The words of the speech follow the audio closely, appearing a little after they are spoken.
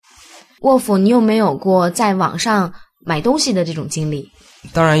沃夫，你有没有过在网上买东西的这种经历？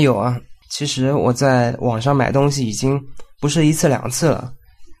当然有啊，其实我在网上买东西已经不是一次两次了，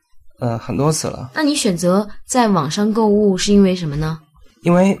很多次了。那你选择在网上购物是因为什么呢？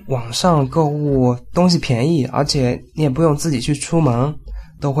因为网上购物东西便宜，而且你也不用自己去出门，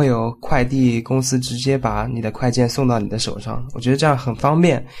都会有快递公司直接把你的快件送到你的手上，我觉得这样很方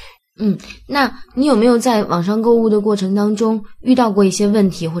便。那你有没有在网上购物的过程当中遇到过一些问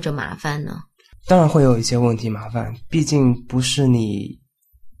题或者麻烦呢？当然会有一些问题麻烦，毕竟不是你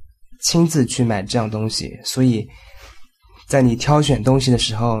亲自去买这样东西，所以在你挑选东西的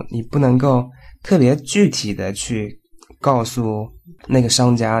时候，你不能够特别具体的去告诉那个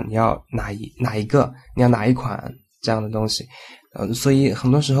商家你要哪一个，你要哪一款这样的东西，所以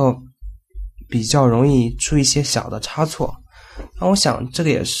很多时候比较容易出一些小的差错。那我想这个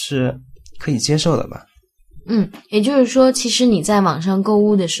也是可以接受的吧。也就是说，其实你在网上购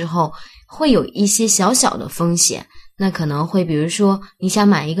物的时候会有一些小小的风险，那可能会比如说你想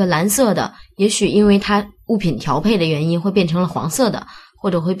买一个蓝色的，也许因为它物品调配的原因会变成了黄色的，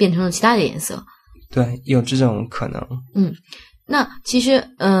或者会变成了其他的颜色。对，有这种可能。那其实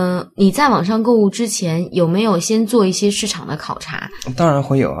你在网上购物之前有没有先做一些市场的考察？当然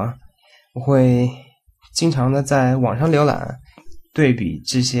会有啊，我会经常的在网上浏览对比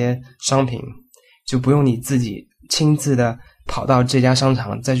这些商品，就不用你自己亲自的跑到这家商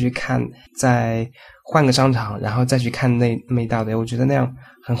场再去看，再换个商场然后再去看那么一大堆，我觉得那样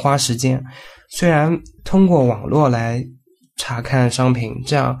很花时间。虽然通过网络来查看商品，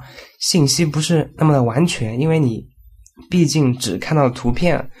这样信息不是那么的完全，因为你毕竟只看到图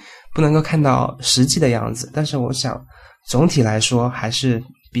片，不能够看到实际的样子，但是我想总体来说还是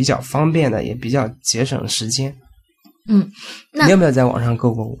比较方便的，也比较节省时间。那你有没有在网上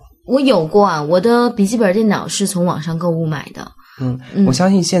购过物？我有过啊，我的笔记本电脑是从网上购物买的。我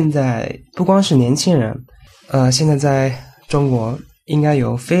相信现在不光是年轻人，现在在中国应该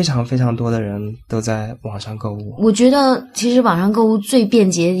有非常非常多的人都在网上购物。我觉得其实网上购物最便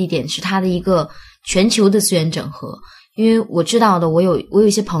捷的一点是它的一个全球的资源整合。因为我知道的，我有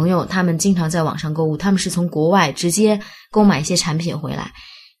一些朋友，他们经常在网上购物，他们是从国外直接购买一些产品回来。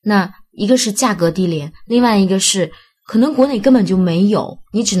那一个是价格低廉，另外一个是可能国内根本就没有，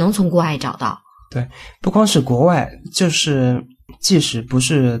你只能从国外找到。对，不光是国外，就是即使不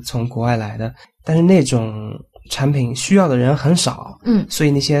是从国外来的，但是那种产品需要的人很少，所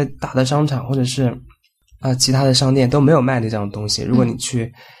以那些大的商场或者是其他的商店都没有卖的这样东西。如果你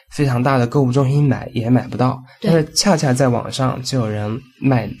去非常大的购物中心买也买不到，但是恰恰在网上就有人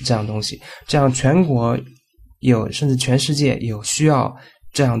卖这样东西，这样全国有甚至全世界有需要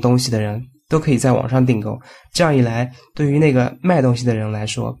这样东西的人都可以在网上订购。这样一来，对于那个卖东西的人来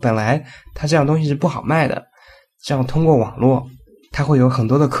说，本来他这样东西是不好卖的，这样通过网络他会有很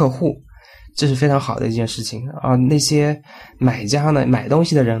多的客户，这是非常好的一件事情啊。那些买家呢，买东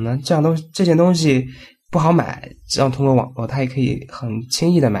西的人呢，这件东西不好买，这样通过网络他也可以很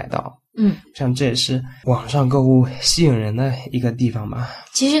轻易的买到。像这也是网上购物吸引人的一个地方吧。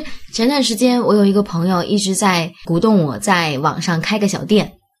其实前段时间我有一个朋友一直在鼓动我在网上开个小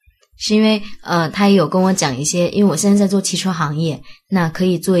店，是因为他也有跟我讲一些，因为我现在在做汽车行业，那可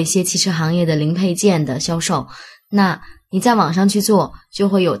以做一些汽车行业的零配件的销售。那你在网上去做，就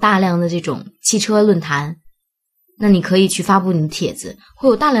会有大量的这种汽车论坛，那你可以去发布你的帖子，会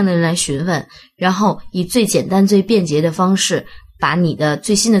有大量的人来询问，然后以最简单最便捷的方式把你的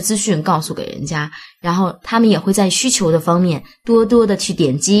最新的资讯告诉给人家，然后他们也会在需求的方面多多的去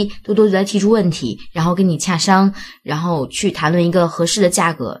点击，多多的来提出问题，然后跟你洽商，然后去谈论一个合适的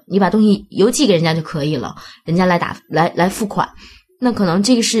价格，你把东西邮寄给人家就可以了，人家来付款。那可能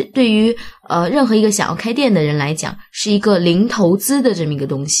这个是对于任何一个想要开店的人来讲，是一个零投资的这么一个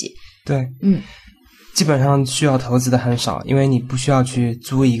东西。对，基本上需要投资的很少，因为你不需要去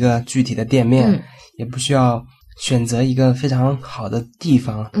租一个具体的店面，也不需要选择一个非常好的地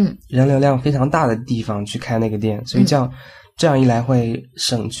方，人流量非常大的地方去开那个店，所以这样一来会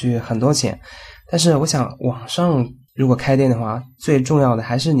省去很多钱。但是我想网上如果开店的话，最重要的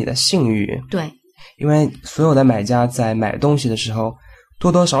还是你的信誉。对，因为所有的买家在买东西的时候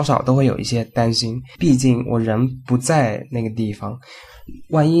多多少少都会有一些担心，毕竟我人不在那个地方，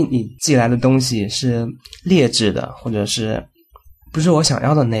万一你寄来的东西是劣质的，或者是不是我想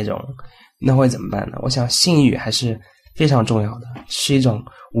要的那种，那会怎么办呢？我想信誉还是非常重要的，是一种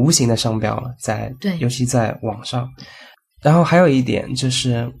无形的商标，尤其在网上。然后还有一点就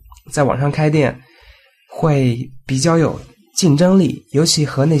是在网上开店会比较有竞争力，尤其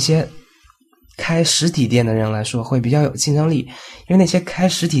和那些开实体店的人来说会比较有竞争力。因为那些开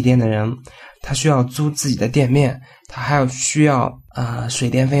实体店的人他需要租自己的店面，他还需要水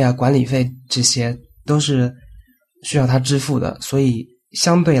电费啊、管理费这些都是需要他支付的，所以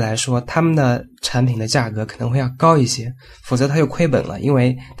相对来说他们的产品的价格可能会要高一些，否则他就亏本了，因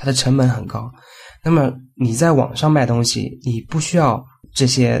为它的成本很高。那么你在网上卖东西，你不需要支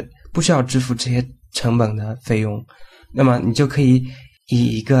付这些成本的费用，那么你就可以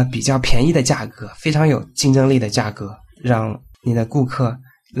以一个比较便宜的价格，非常有竞争力的价格，让你的顾客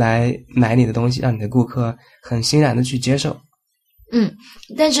来买你的东西，让你的顾客很欣然的去接受。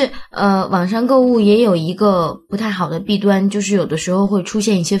但是网上购物也有一个不太好的弊端，就是有的时候会出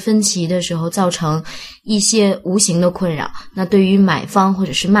现一些分歧的时候，造成一些无形的困扰。那对于买方或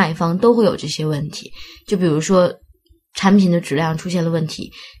者是卖方都会有这些问题，就比如说产品的质量出现了问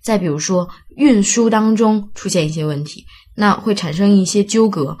题，再比如说运输当中出现一些问题，那会产生一些纠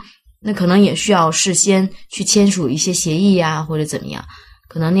葛，那可能也需要事先去签署一些协议啊，或者怎么样，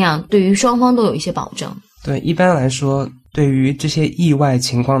可能那样对于双方都有一些保证。对，一般来说对于这些意外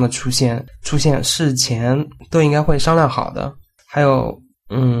情况的出现事前都应该会商量好的，还有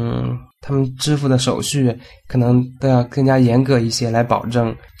他们支付的手续可能都要更加严格一些，来保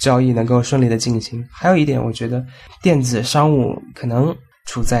证交易能够顺利的进行。还有一点，我觉得电子商务可能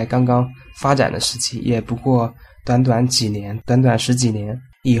处在刚刚发展的时期，也不过短短十几年，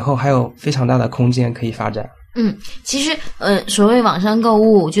以后还有非常大的空间可以发展。其实所谓网上购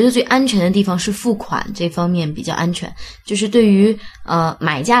物，我觉得最安全的地方是付款这方面比较安全，就是对于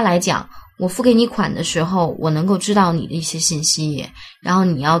买家来讲，我付给你款的时候，我能够知道你的一些信息，然后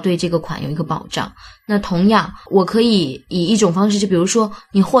你要对这个款有一个保障。那同样我可以以一种方式，就比如说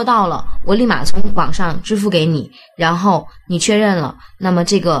你货到了，我立马从网上支付给你，然后你确认了，那么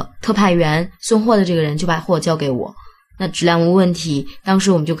这个特派员送货的这个人就把货交给我，那质量无问题，当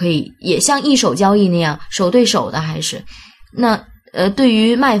时我们就可以也像一手交易那样手对手的。还是那对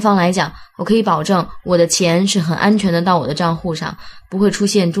于卖方来讲，我可以保证我的钱是很安全的到我的账户上，不会出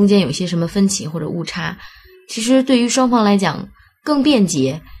现中间有些什么分歧或者误差。其实对于双方来讲更便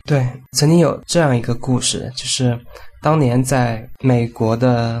捷。对，曾经有这样一个故事，就是当年在美国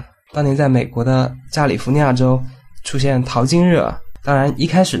的加利福尼亚州出现淘金热。当然一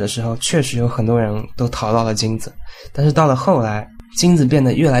开始的时候确实有很多人都淘到了金子，但是到了后来金子变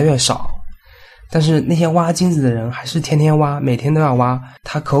得越来越少，但是那些挖金子的人还是天天挖，每天都要挖，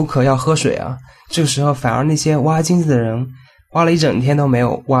他口渴要喝水啊。这个时候反而那些挖金子的人挖了一整天都没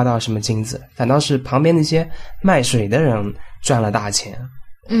有挖到什么金子，反倒是旁边那些卖水的人赚了大钱。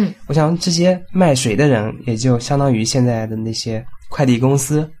我想这些卖水的人也就相当于现在的那些快递公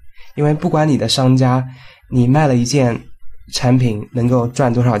司，因为不管你的商家你卖了一件产品能够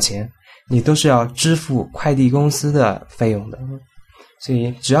赚多少钱，你都是要支付快递公司的费用的。所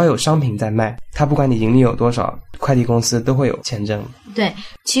以只要有商品在卖，它不管你盈利有多少，快递公司都会有钱挣。对，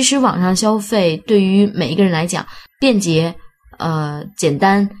其实网上消费对于每一个人来讲，便捷简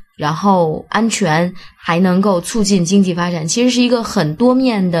单，然后安全，还能够促进经济发展，其实是一个很多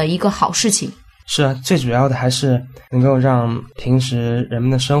面的一个好事情。是啊，最主要的还是能够让平时人们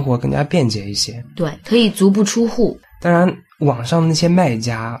的生活更加便捷一些。对，可以足不出户。当然网上的那些卖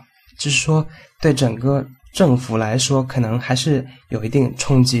家，就是说对整个政府来说可能还是有一定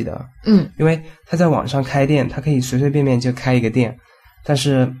冲击的。因为他在网上开店，他可以随随便便就开一个店，但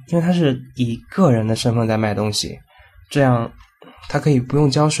是因为他是以个人的身份在卖东西，这样他可以不用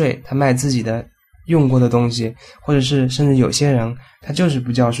交税，他卖自己的用过的东西，或者是甚至有些人他就是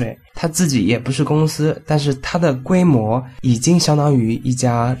不交税，他自己也不是公司，但是他的规模已经相当于一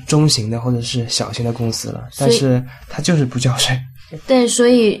家中型的或者是小型的公司了，但是他就是不交税。对，所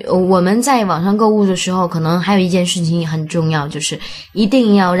以我们在网上购物的时候，可能还有一件事情也很重要，就是一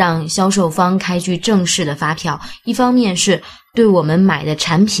定要让销售方开具正式的发票。一方面是对我们买的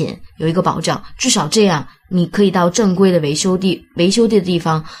产品有一个保障，至少这样你可以到正规的维修地的地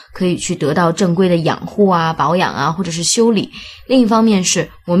方，可以去得到正规的养护啊、保养啊，或者是修理。另一方面是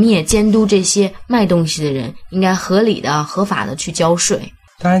我们也监督这些卖东西的人应该合理的、合法的去交税。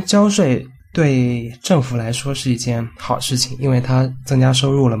当然交税对政府来说是一件好事情，因为它增加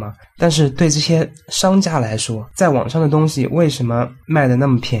收入了嘛。但是对这些商家来说，在网上的东西为什么卖的那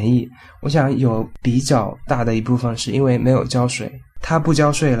么便宜？我想有比较大的一部分是因为没有交税。他不交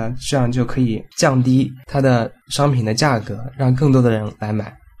税了，这样就可以降低他的商品的价格，让更多的人来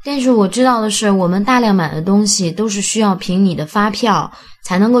买。但是我知道的是，我们大量买的东西都是需要凭你的发票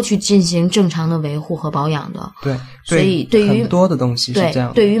才能够去进行正常的维护和保养的。对，所以对于很多的东西是这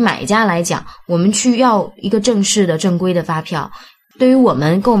样。对于买家来讲，我们去要一个正式的正规的发票。对于我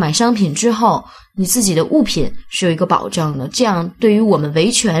们购买商品之后，你自己的物品是有一个保障的，这样对于我们维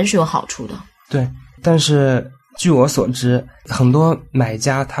权是有好处的。对，但是据我所知，很多买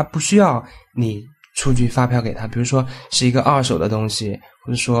家他不需要你出具发票给他，比如说是一个二手的东西，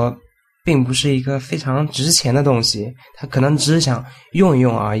或者说并不是一个非常值钱的东西，他可能只是想用一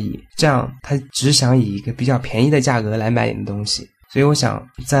用而已，这样他只想以一个比较便宜的价格来买你的东西。所以我想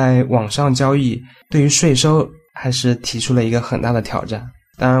在网上交易对于税收还是提出了一个很大的挑战。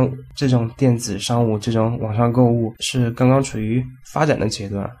当然这种电子商务，这种网上购物是刚刚处于发展的阶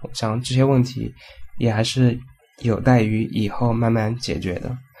段，我想这些问题也还是有待于以后慢慢解决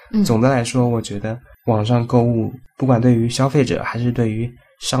的。总的来说，我觉得网上购物不管对于消费者还是对于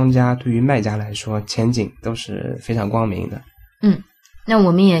商家对于卖家来说，前景都是非常光明的。那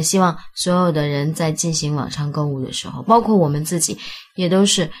我们也希望所有的人在进行网上购物的时候，包括我们自己，也都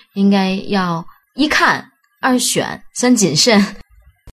是应该要一看二选三谨慎，